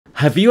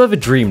Have you ever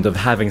dreamed of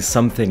having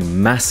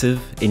something massive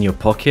in your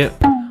pocket?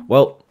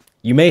 Well,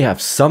 you may have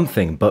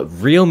something, but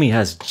Realme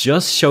has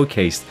just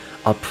showcased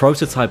a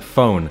prototype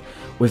phone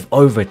with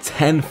over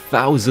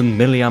 10,000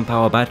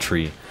 mAh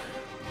battery.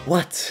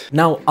 What?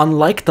 Now,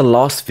 unlike the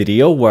last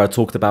video where I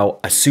talked about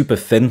a super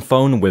thin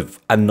phone with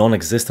a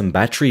non-existent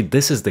battery,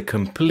 this is the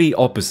complete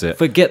opposite.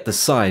 Forget the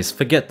size,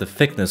 forget the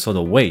thickness or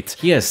the weight.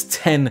 He has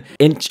 10,000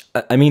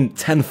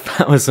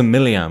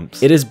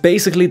 milliamps. It is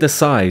basically the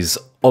size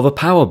of a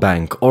power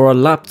bank or a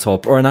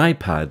laptop or an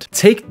iPad.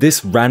 Take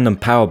this random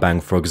power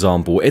bank for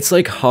example, it's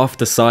like half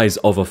the size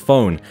of a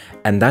phone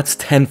and that's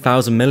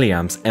 10,000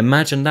 milliamps.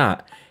 Imagine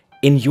that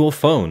in your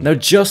phone. Now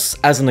just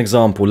as an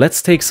example,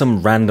 let's take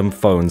some random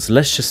phones.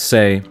 Let's just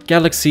say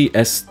Galaxy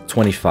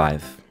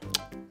S25.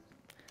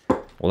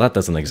 Well, that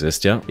doesn't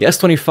exist, yeah? The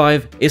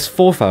S25 is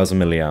 4,000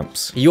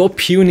 milliamps. Your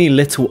puny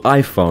little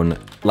iPhone,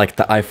 like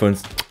the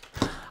iPhone...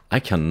 I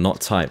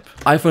cannot type.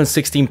 iPhone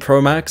 16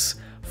 Pro Max,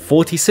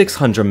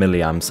 4,600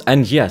 milliamps.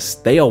 And yes,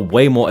 they are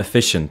way more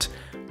efficient,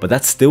 but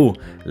that's still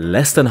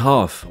less than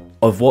half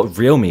of what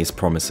Realme is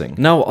promising.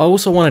 Now, I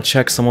also want to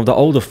check some of the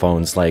older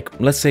phones, like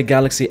let's say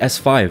Galaxy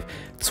S5,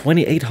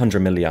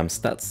 2,800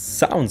 milliamps. That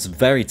sounds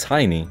very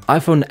tiny.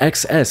 iPhone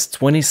XS,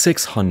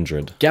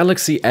 2,600.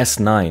 Galaxy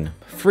S9,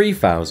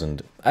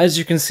 3,000. As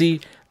you can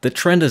see, the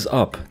trend is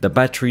up. The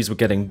batteries were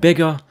getting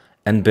bigger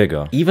and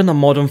bigger. Even a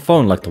modern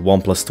phone like the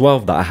OnePlus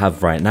 12 that I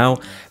have right now,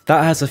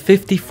 that has a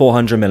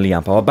 5,400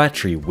 mAh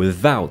battery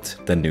without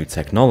the new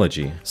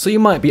technology. So you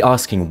might be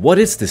asking, what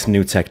is this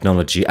new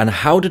technology and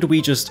how did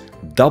we just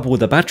double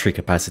the battery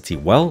capacity?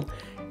 Well,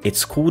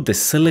 it's called the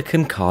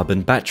silicon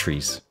carbon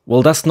batteries.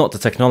 Well, that's not the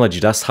technology,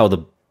 that's how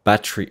the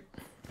battery...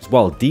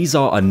 Well, these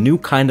are a new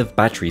kind of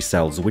battery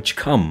cells which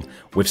come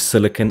with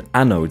silicon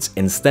anodes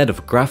instead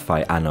of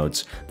graphite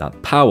anodes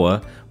that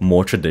power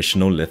more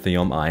traditional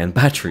lithium-ion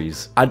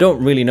batteries. I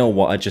don't really know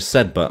what I just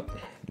said, but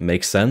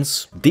makes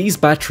sense. These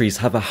batteries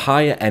have a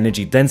higher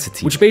energy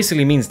density, which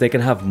basically means they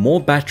can have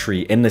more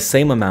battery in the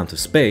same amount of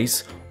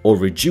space or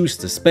reduce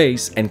the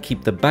space and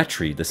keep the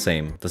battery the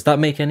same. Does that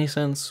make any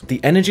sense? The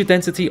energy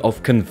density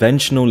of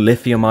conventional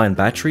lithium-ion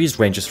batteries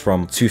ranges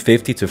from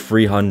 250 to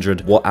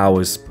 300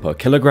 watt-hours per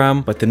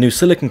kilogram, but the new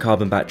silicon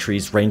carbon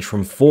batteries range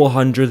from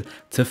 400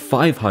 to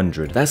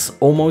 500. That's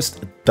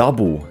almost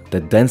double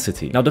the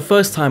density. Now, the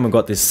first time I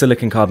got this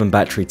silicon carbon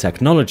battery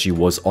technology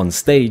was on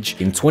stage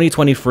in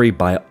 2023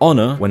 by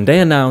Honor when they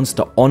announced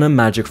the Honor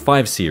Magic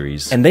 5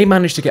 series, and they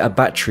managed to get a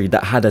battery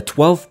that had a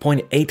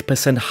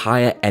 12.8%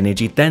 higher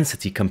energy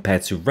density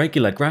compared to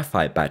regular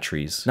graphite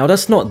batteries. Now,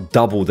 that's not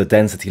double the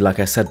density like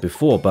I said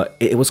before, but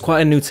it was quite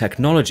a new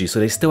technology,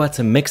 so they still had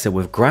to mix it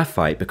with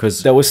graphite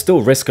because there was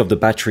still risk of the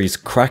batteries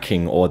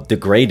cracking or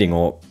degrading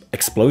or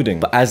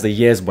exploding. But as the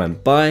years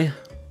went by,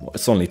 well,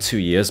 it's only 2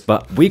 years,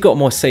 but we got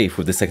more safe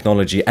with this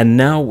technology and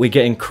now we're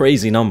getting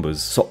crazy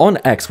numbers. So on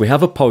X, we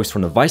have a post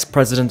from the vice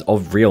president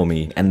of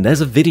Realme and there's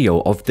a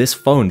video of this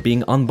phone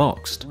being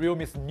unboxed.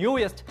 Realme's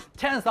newest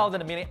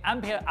 10,000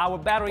 mAh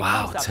battery.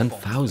 Wow,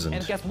 10,000.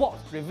 And guess what?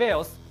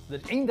 Reveals the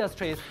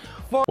industry's...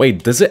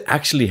 Wait, does it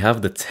actually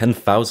have the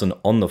 10,000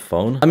 on the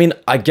phone? I mean,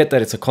 I get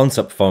that it's a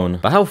concept phone,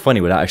 but how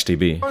funny would that actually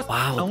be?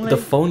 Wow, the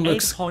phone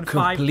looks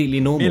completely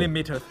normal.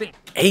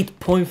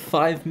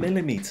 8.5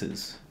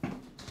 millimeters.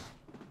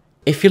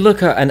 If you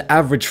look at an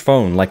average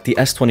phone like the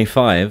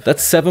S25,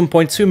 that's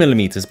 7.2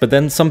 millimeters, but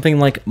then something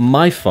like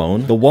my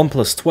phone, the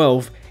OnePlus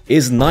 12,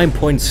 is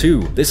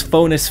 9.2. This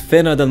phone is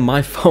thinner than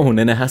my phone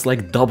and it has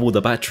like double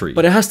the battery.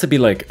 But it has to be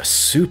like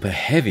super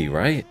heavy,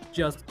 right?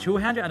 Just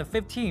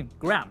 215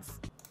 grams.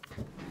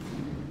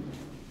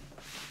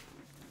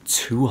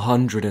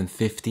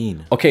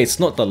 215. Okay, it's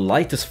not the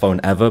lightest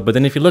phone ever, but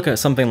then if you look at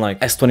something like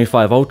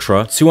S25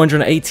 Ultra,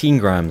 218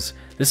 grams.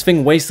 This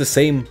thing weighs the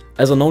same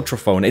as an Ultra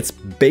phone. It's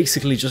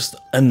basically just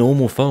a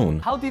normal phone.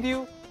 How did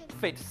you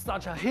fit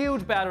such a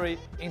huge battery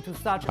into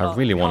such a... I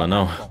really want to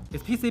know.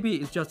 Its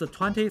PCB is just a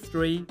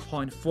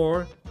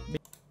 23.4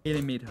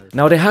 millimeters.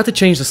 Now they had to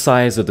change the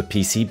size of the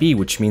PCB,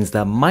 which means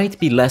there might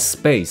be less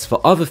space for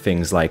other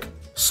things like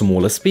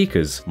smaller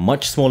speakers,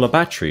 much smaller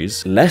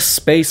batteries, less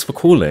space for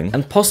cooling,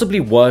 and possibly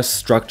worse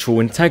structural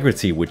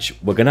integrity, which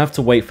we're gonna have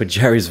to wait for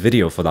Jerry's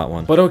video for that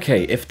one. But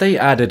okay, if they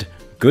added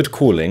good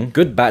cooling,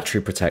 good battery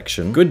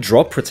protection, good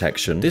drop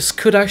protection, this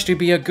could actually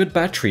be a good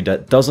battery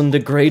that doesn't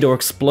degrade or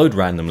explode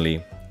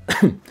randomly.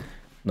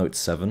 Note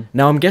 7.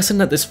 Now I'm guessing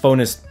that this phone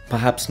is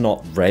perhaps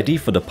not ready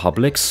for the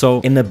public,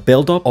 so in the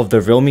build-up of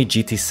the Realme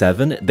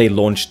GT7, they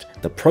launched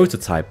the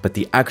prototype, but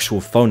the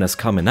actual phone that's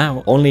coming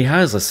out only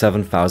has a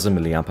 7,000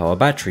 mAh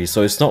battery,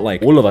 so it's not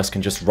like all of us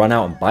can just run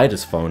out and buy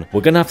this phone.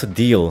 We're gonna have to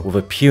deal with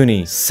a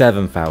puny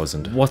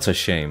 7,000. What a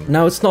shame.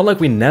 Now, it's not like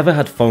we never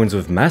had phones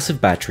with massive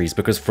batteries,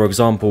 because for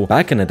example,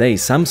 back in the day,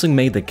 Samsung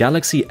made the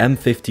Galaxy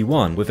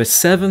M51 with a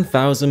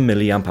 7,000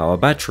 mAh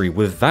battery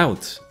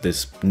without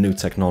this new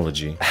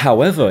technology.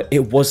 However,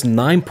 it was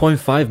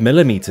 9.5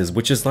 millimeters,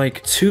 which is like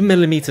like 2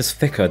 millimeters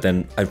thicker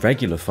than a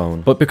regular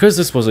phone. But because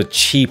this was a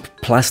cheap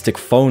plastic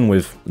phone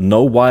with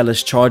no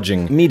wireless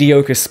charging,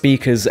 mediocre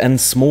speakers, and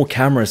small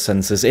camera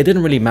sensors, it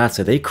didn't really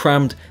matter. They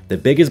crammed the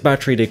biggest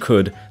battery they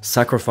could,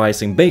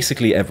 sacrificing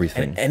basically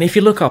everything. And if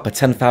you look up a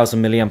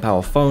 10,000 milliamp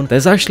hour phone,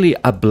 there's actually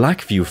a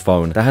Blackview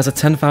phone that has a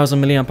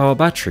 10,000 milliamp hour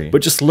battery.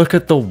 But just look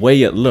at the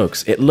way it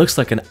looks. It looks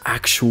like an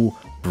actual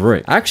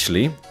brick.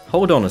 Actually,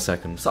 hold on a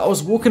second. So I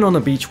was walking on the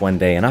beach one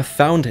day and I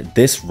found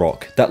this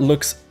rock that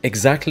looks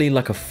exactly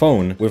like a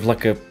phone with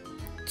like a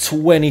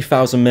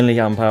 20,000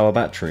 milliamp hour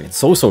battery.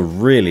 It's also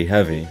really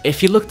heavy.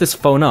 If you look this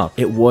phone up,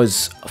 it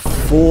was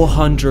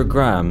 400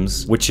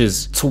 grams, which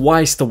is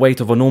twice the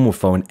weight of a normal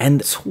phone,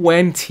 and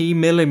 20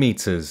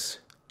 millimeters.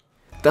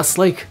 That's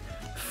like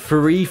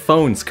 3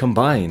 phones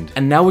combined.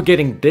 And now we're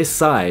getting this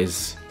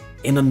size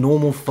in a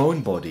normal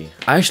phone body.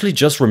 I actually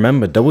just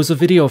remembered there was a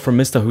video from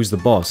Mr. Who's the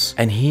Boss,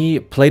 and he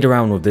played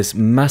around with this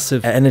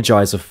massive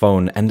Energizer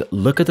phone, and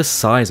look at the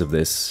size of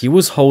this. He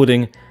was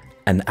holding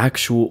an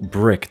actual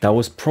brick that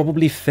was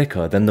probably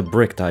thicker than the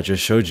brick that I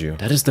just showed you.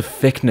 That is the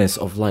thickness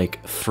of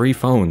like 3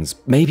 phones,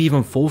 maybe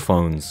even 4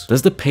 phones.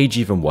 Does the page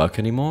even work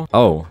anymore?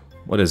 Oh,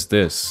 what is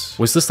this?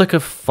 Was this like a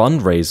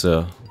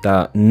fundraiser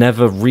that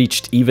never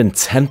reached even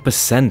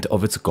 10%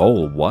 of its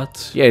goal?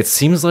 What? Yeah, it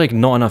seems like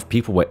not enough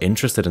people were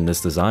interested in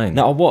this design.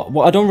 Now,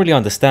 what I don't really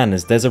understand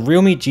is there's a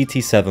Realme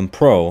GT7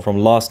 Pro from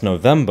last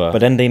November, but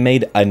then they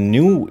made a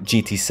new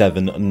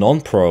GT7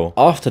 non-Pro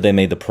after they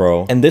made the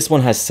Pro, and this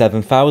one has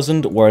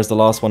 7,000, whereas the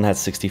last one had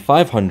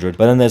 6,500,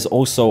 but then there's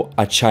also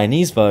a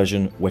Chinese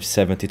version with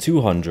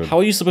 7,200. How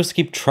are you supposed to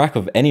keep track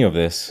of any of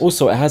this?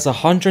 Also, it has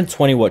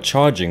 120 watt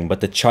charging,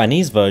 but the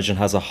Chinese version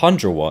has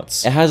 100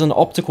 watts. It has an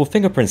optical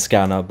fingerprint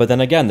scanner, but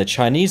then again, the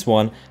Chinese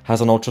one has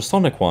an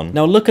ultrasonic one.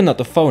 Now, looking at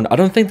the phone, I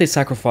don't think they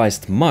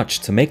sacrificed much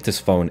to make this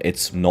phone.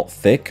 It's not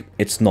thick,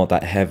 it's not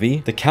that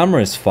heavy. The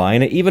camera is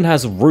fine, it even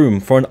has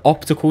room for an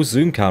optical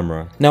zoom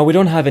camera. Now, we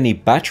don't have any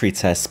battery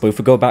tests, but if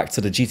we go back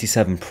to the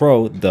GT7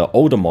 Pro, the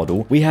older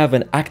model, we have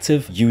an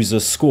active user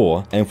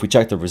score, and if we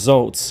check the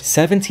results,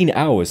 17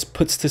 hours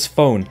puts this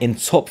phone in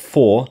top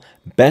 4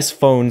 best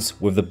phones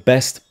with the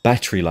best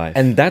battery life.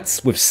 And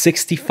that's with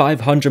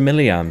 6,500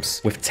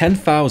 milliamps. With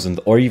 10,000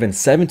 or even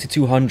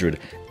 7,200,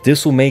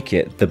 this will make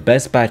it the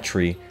best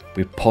battery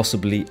we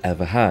possibly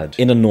ever had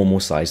in a normal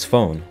size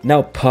phone.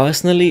 Now,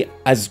 personally,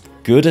 as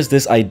good as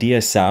this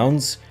idea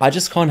sounds, I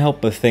just can't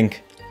help but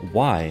think,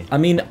 why? I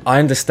mean, I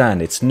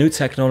understand it's new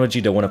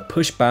technology, they want to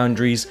push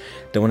boundaries,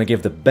 they want to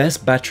give the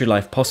best battery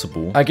life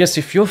possible. I guess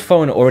if your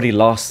phone already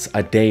lasts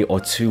a day or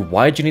 2,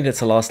 why do you need it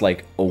to last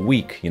like a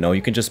week? You know,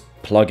 you can just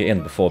plug it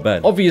in before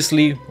bed.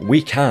 Obviously,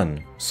 we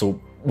can,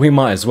 so we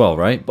might as well,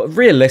 right? But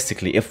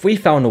realistically, if we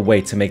found a way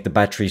to make the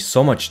battery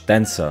so much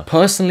denser,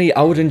 personally,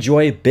 I would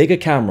enjoy bigger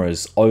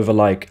cameras over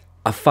like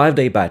a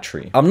 5-day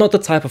battery. I'm not the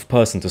type of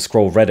person to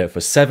scroll Reddit for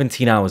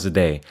 17 hours a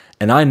day,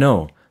 and I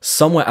know,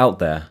 somewhere out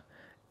there,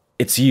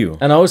 it's you.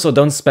 And I also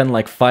don't spend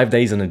like 5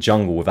 days in the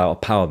jungle without a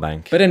power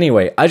bank. But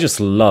anyway, I just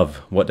love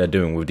what they're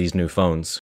doing with these new phones.